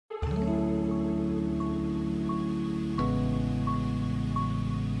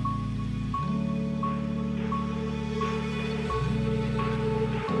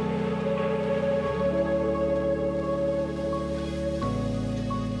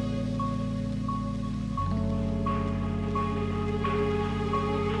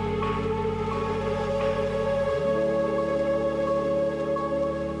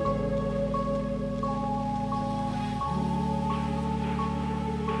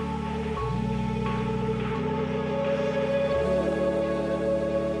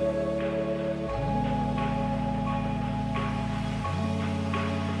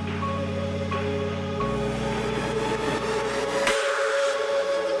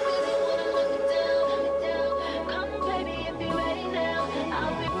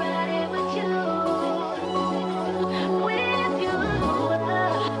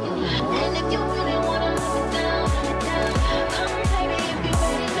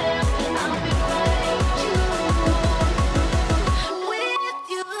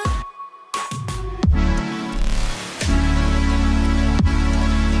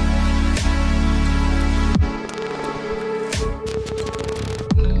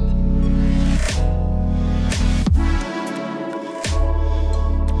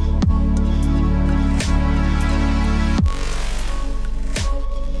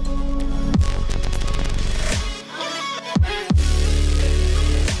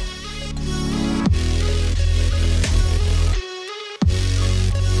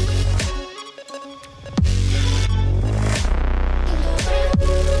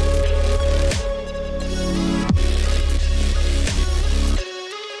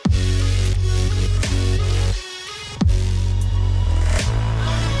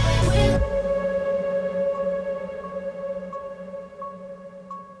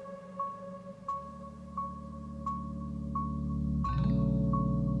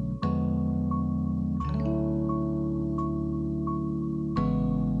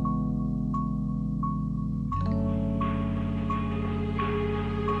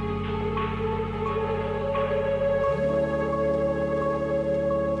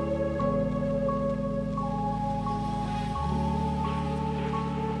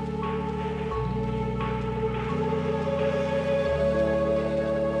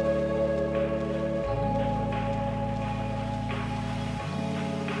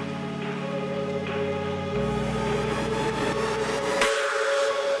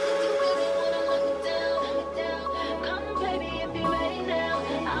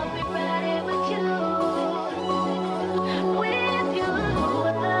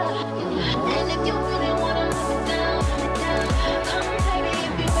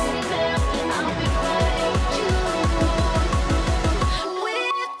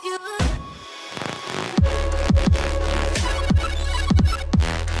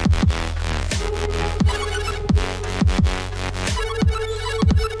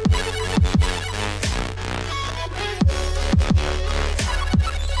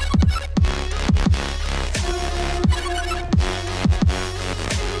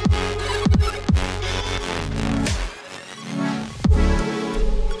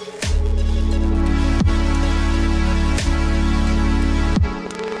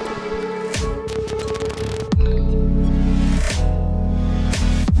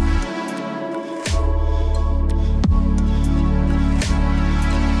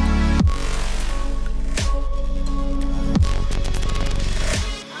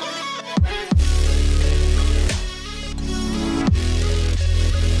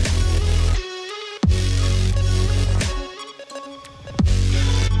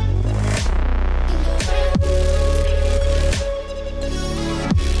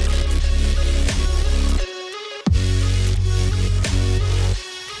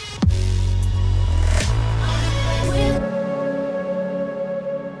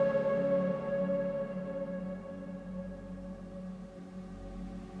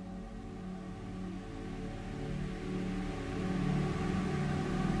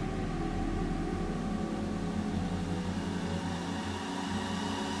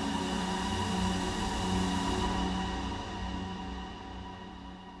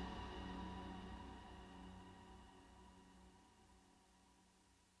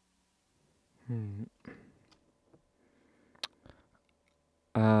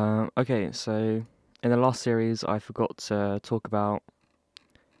Okay, so in the last series I forgot to talk about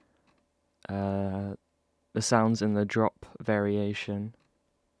the sounds in the drop variation.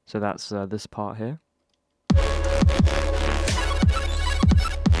 So that's this part here.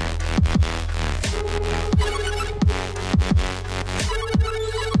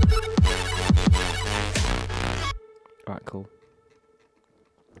 Alright, cool.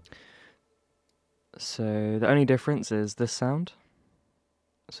 So the only difference is this sound.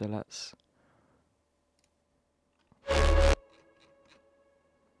 So let's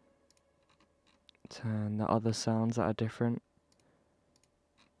turn the other sounds that are different,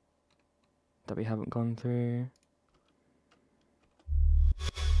 that we haven't gone through.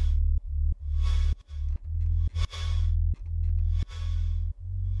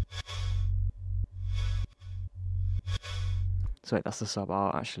 So wait, that's the sub.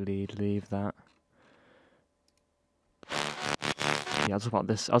 I'll actually leave that. Yeah, I'll talk about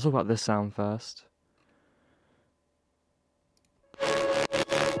this. I'll talk about this sound first.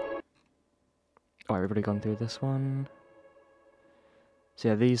 Oh, we've already gone through this one. So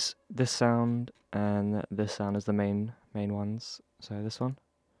yeah, this sound and this sound is the main ones. So this one.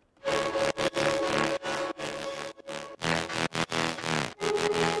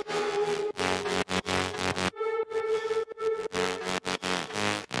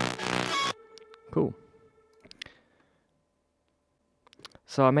 Cool.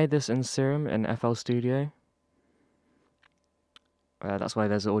 So I made this in Serum in FL Studio. That's why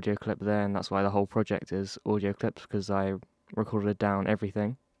there's an audio clip there, and that's why the whole project is audio clips, because I recorded down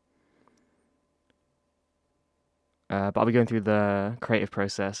everything. But I'll be going through the creative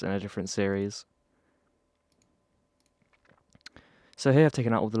process in a different series. So here I've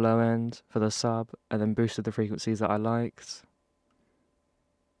taken out all the low end for the sub, and then boosted the frequencies that I liked.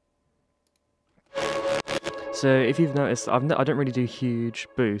 So if you've noticed, I don't really do huge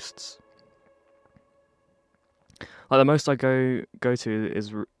boosts. Like the most I go to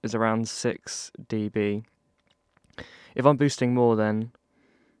is around 6 dB. If I'm boosting more, then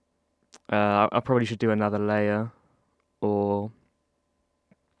I probably should do another layer, or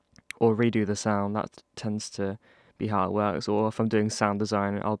redo the sound. That tends to be how it works. Or if I'm doing sound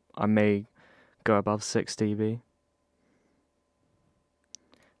design, I may go above 6 dB.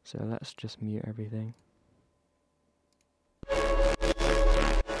 So let's just mute everything.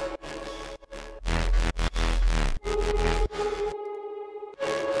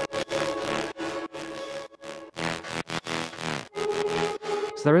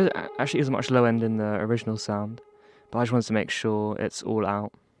 So there actually isn't much low end in the original sound, but I just wanted to make sure it's all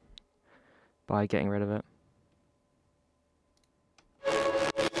out by getting rid of it.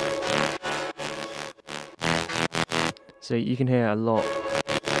 So you can hear a lot.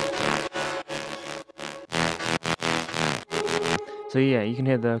 So yeah, you can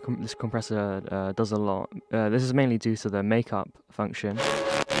hear this compressor does a lot. This is mainly due to the makeup function.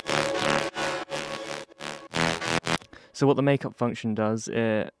 So what the makeup function does,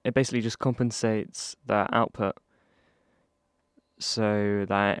 it basically just compensates the output, so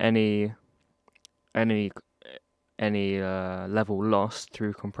that any level lost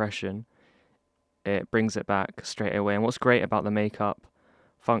through compression, it brings it back straight away. And what's great about the makeup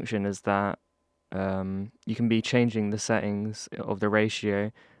function is that you can be changing the settings of the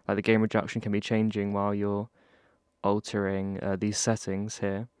ratio, like the gain reduction can be changing while you're altering these settings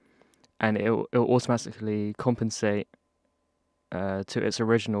here, and it'll automatically compensate to its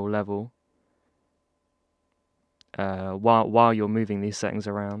original level while you're moving these settings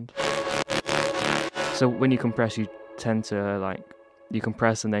around. So when you compress, you tend to you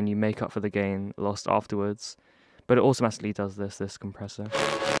compress and then you make up for the gain lost afterwards, but it automatically does this compressor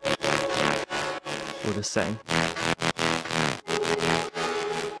or this setting.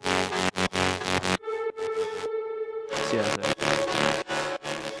 So yeah,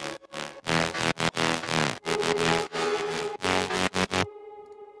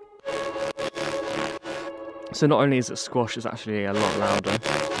 so not only is it squash, it's actually a lot louder.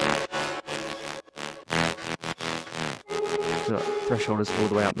 So that threshold is all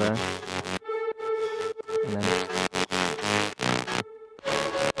the way up there. And then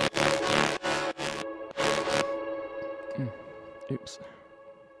oops.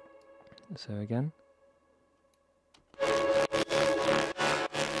 So again.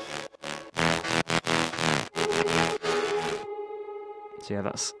 So yeah,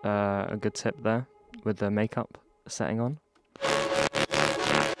 that's a good tip there with the makeup setting on.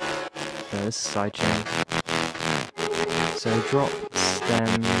 This is sidechain. So drop,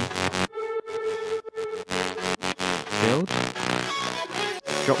 stem, build.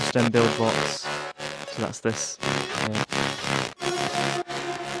 drop stem build box. So that's this here.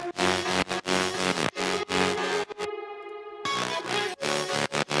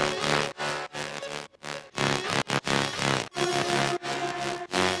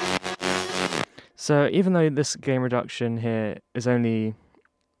 So even though this gain reduction here is only,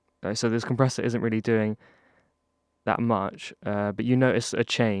 so this compressor isn't really doing that much, but you notice a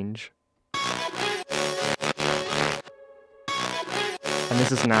change. And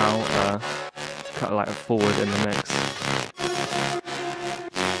this is now cut like forward in the mix.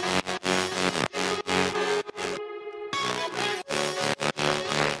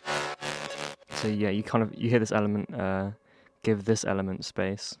 So yeah, you hear this element give this element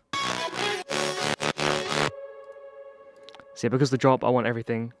space. So yeah, because the drop, I want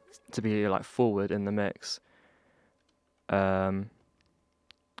everything to be like forward in the mix. I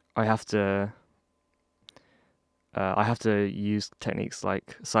have to use techniques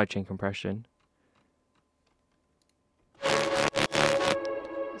like sidechain compression.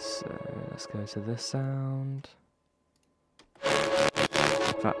 So let's go to this sound. In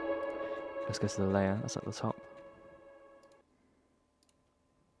fact, let's go to the layer that's at the top.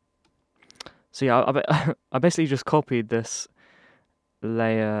 So yeah, I basically just copied this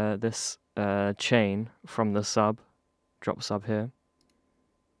layer, this chain from the sub, drop sub here.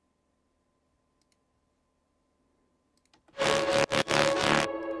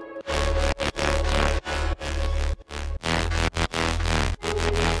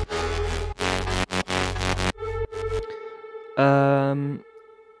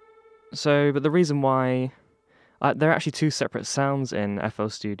 But the reason why there are actually two separate sounds in FL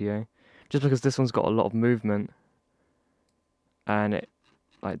Studio, just because this one's got a lot of movement, and it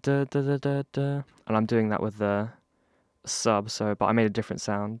like da da da da da, and I'm doing that with the sub. So, but I made a different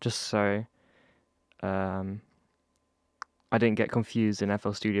sound just so I didn't get confused in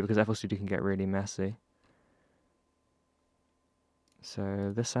FL Studio, because FL Studio can get really messy.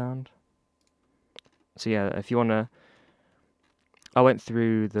 So this sound. So yeah, if you wanna. I went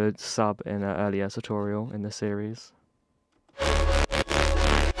through the sub in an earlier tutorial in the series.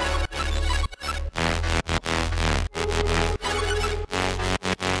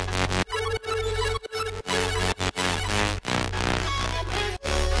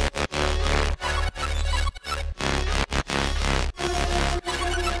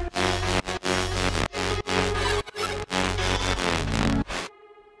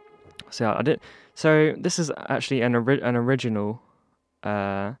 So I did. So this is actually an original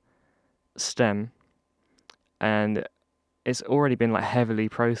stem, and it's already been like heavily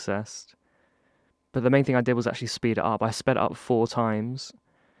processed, but the main thing I did was actually speed it up. I sped it up 4 times.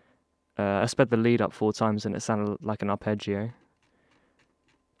 I sped the lead up 4 times, and it sounded like an arpeggio.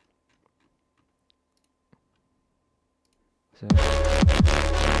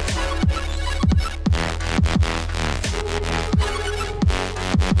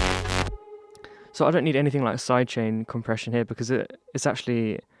 So I don't need anything like sidechain compression here, because it's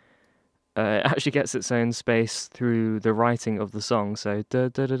actually it actually gets its own space through the writing of the song. So da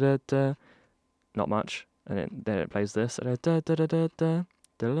da da da da, not much, and then it plays this, da da da da da da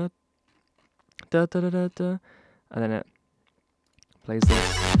da da da da da, and then it plays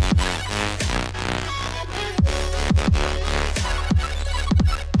this.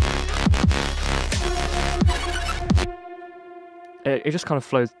 It just kind of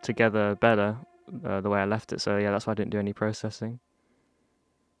flows together better the way I left it. So yeah, that's why I didn't do any processing.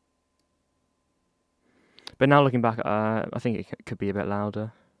 But now looking back, I think it could be a bit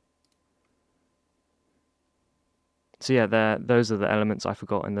louder. So yeah, those are the elements I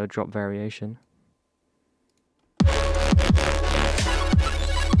forgot in the drop variation.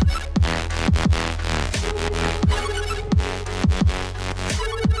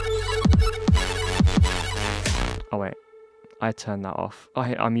 Oh wait, I turned that off.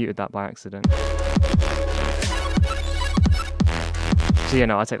 I muted that by accident. So yeah,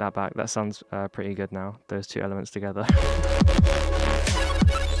 no, I take that back. That sounds pretty good now, those two elements together.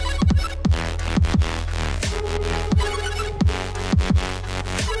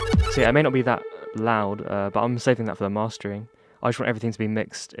 So yeah, it may not be that loud, but I'm saving that for the mastering. I just want everything to be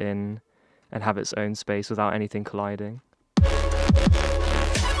mixed in and have its own space without anything colliding.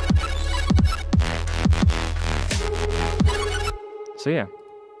 So yeah.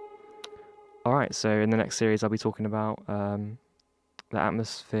 Alright, so in the next series I'll be talking about the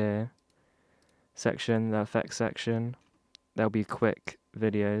atmosphere section, the effects section. There'll be quick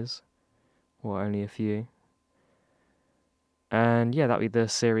videos, or only a few. And yeah, that'll be the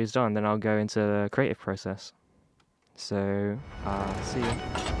series done. Then I'll go into the creative process. So, see you.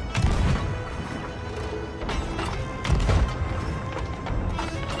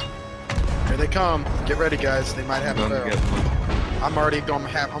 Here they come. Get ready, guys. They might have a barrel. I'm already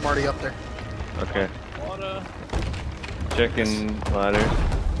up there. Okay. Water. Checking ladders.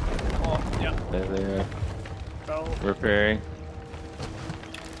 Oh, yeah. There they are. Barrel. Repairing.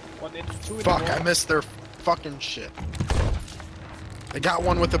 1 inch, 2 inch. Fuck, I missed their fucking shit. They got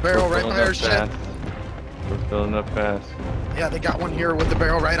one with the barrel right by our ship. We're filling up fast. Yeah, they got one here with the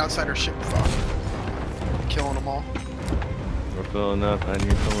barrel right outside our ship. Fuck. Killing them all. We're filling up. I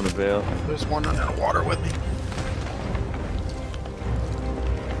need someone to bail. There's one under the water with me.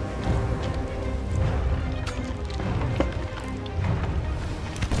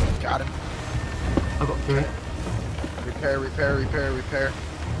 Got him. I got 3. Repair, repair, repair, repair.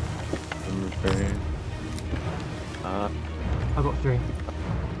 I'm repairing. I got 3.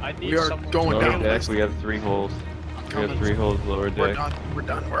 I need We are someone going to Lower down. deck, we have 3 holes. We have 3 holes lower We're deck. done. We're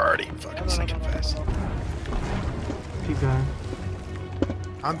done. We're already fucking sinking fast. Keep going.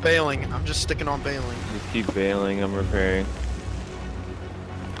 I'm bailing. I'm just sticking on bailing. Just keep bailing, I'm repairing.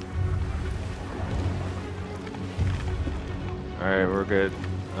 Alright, we're good.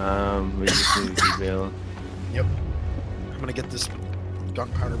 We just need to keep bailing. Yep. I'm gonna get this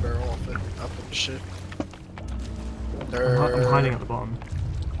gunpowder barrel off it, up with the shit. I'm hiding at the bottom.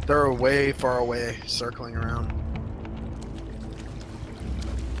 They're way far away, circling around.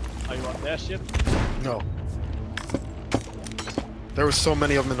 Are you on their ship? No. There was so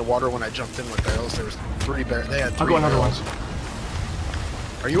many of them in the water when I jumped in with barrels. There was 3 barrels. They had 3 I got another barrels.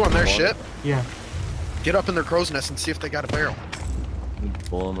 one. Are you on their ship? Yeah. Get up in their crow's nest and see if they got a barrel.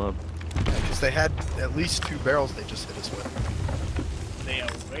 Pull them up. Because they had at least 2 barrels they just hit us with. They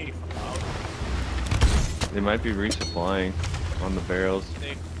are way from out. They might be resupplying on the barrels.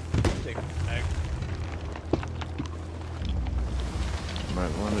 Take it back.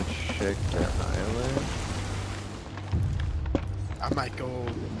 Might want to check the island. I might go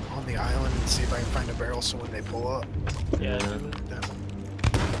on the island and see if I can find a barrel so when they pull up. Yeah.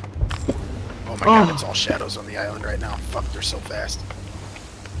 Oh my god, it's all shadows on the island right now. Fuck, they're so fast.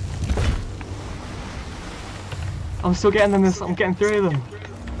 I'm still getting them. I'm getting 3 of them.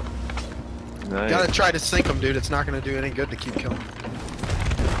 Nice. Gotta try to sink them, dude. It's not gonna do any good to keep killing them.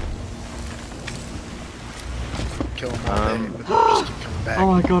 Kill them all day, but they'll just keep coming back. Oh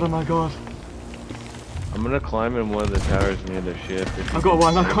my god, oh my god. I'm gonna climb in one of the towers near the ship. I got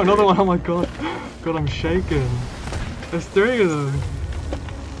one, I got another one, oh my god. God, I'm shaking. There's 3 of them.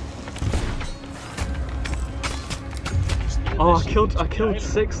 Oh, I killed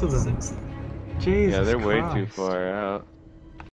 6 of them. Jesus Yeah, they're way too Christ. far out.